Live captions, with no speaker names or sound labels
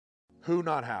Who,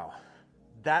 not how.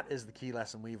 That is the key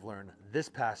lesson we've learned this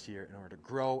past year in order to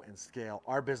grow and scale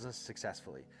our business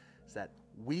successfully, is that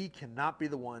we cannot be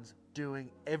the ones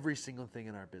doing every single thing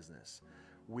in our business.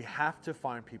 We have to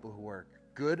find people who are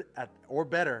good at, or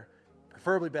better,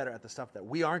 preferably better at the stuff that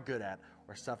we aren't good at,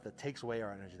 or stuff that takes away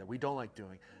our energy, that we don't like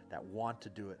doing, that want to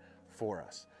do it for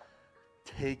us.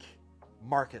 Take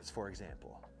markets, for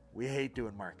example. We hate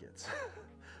doing markets.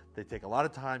 They take a lot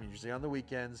of time, usually on the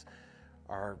weekends.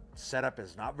 Our setup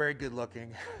is not very good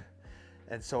looking.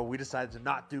 And so we decided to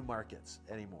not do markets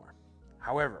anymore.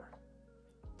 However,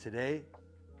 today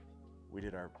we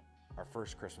did our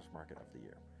first Christmas market of the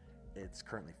year. It's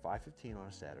currently 5:15 on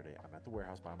a Saturday. I'm at the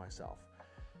warehouse by myself,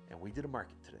 and we did a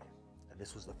market today. And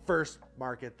this was the first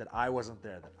market that I wasn't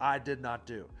there, that I did not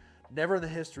do. Never in the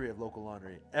history of local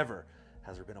laundry ever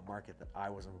has there been a market that I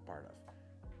wasn't a part of,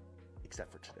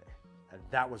 except for today. And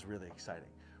that was really exciting.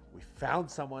 We found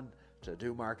someone to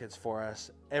do markets for us,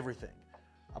 everything.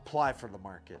 Apply for the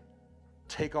market,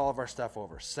 take all of our stuff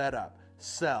over, set up,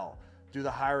 sell, do the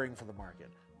hiring for the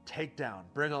market, take down,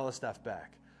 bring all the stuff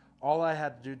back. All I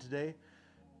had to do today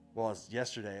was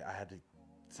yesterday I had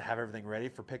to have everything ready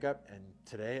for pickup, and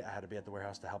today I had to be at the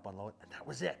warehouse to help unload, and that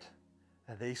was it.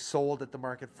 And they sold at the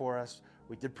market for us.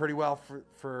 We did pretty well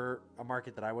for a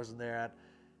market that I wasn't there at,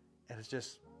 and it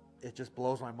just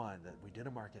blows my mind that we did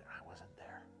a market and I wasn't there.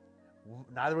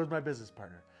 Neither was my business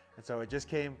partner. And so it just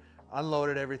came,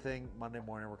 unloaded everything. Monday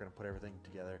morning, we're going to put everything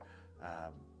together,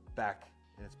 back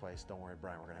in its place. Don't worry,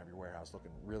 Brian, we're going to have your warehouse looking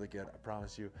really good, I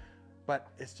promise you. But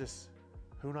it's just,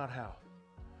 who, not how.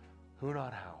 Who,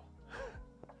 not how.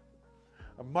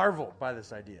 I'm marveled by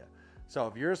this idea. So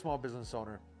if you're a small business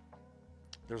owner,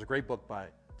 there's a great book by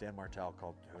Dan Martell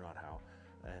called Who, Not How.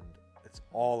 And it's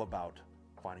all about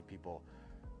finding people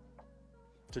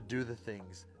to do the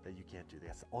things that you can't do.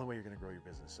 That's the only way you're going to grow your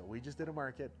business. So we just did a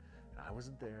market, and I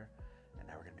wasn't there, and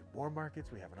now we're going to do more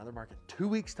markets. We have another market in 2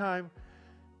 weeks' time,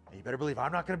 and you better believe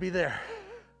I'm not going to be there.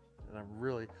 And I'm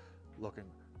really looking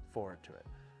forward to it.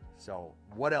 So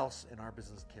what else in our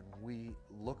business can we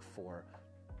look for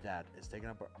that is taking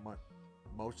up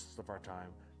most of our time,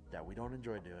 that we don't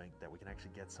enjoy doing, that we can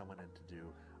actually get someone in to do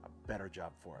a better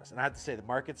job for us? And I have to say, the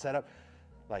market setup,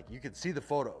 like, you can see the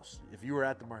photos. If you were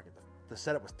at the market, the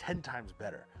setup was 10 times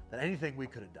better than anything we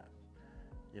could have done,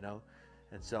 you know?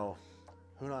 And so,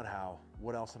 who, not how,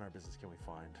 what else in our business can we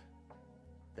find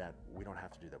that we don't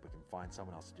have to do, that we can find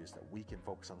someone else to do, so that we can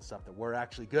focus on the stuff that we're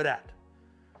actually good at?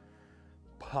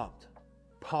 Pumped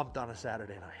on a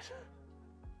Saturday night.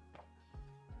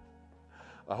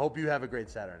 I hope you have a great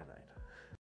Saturday night.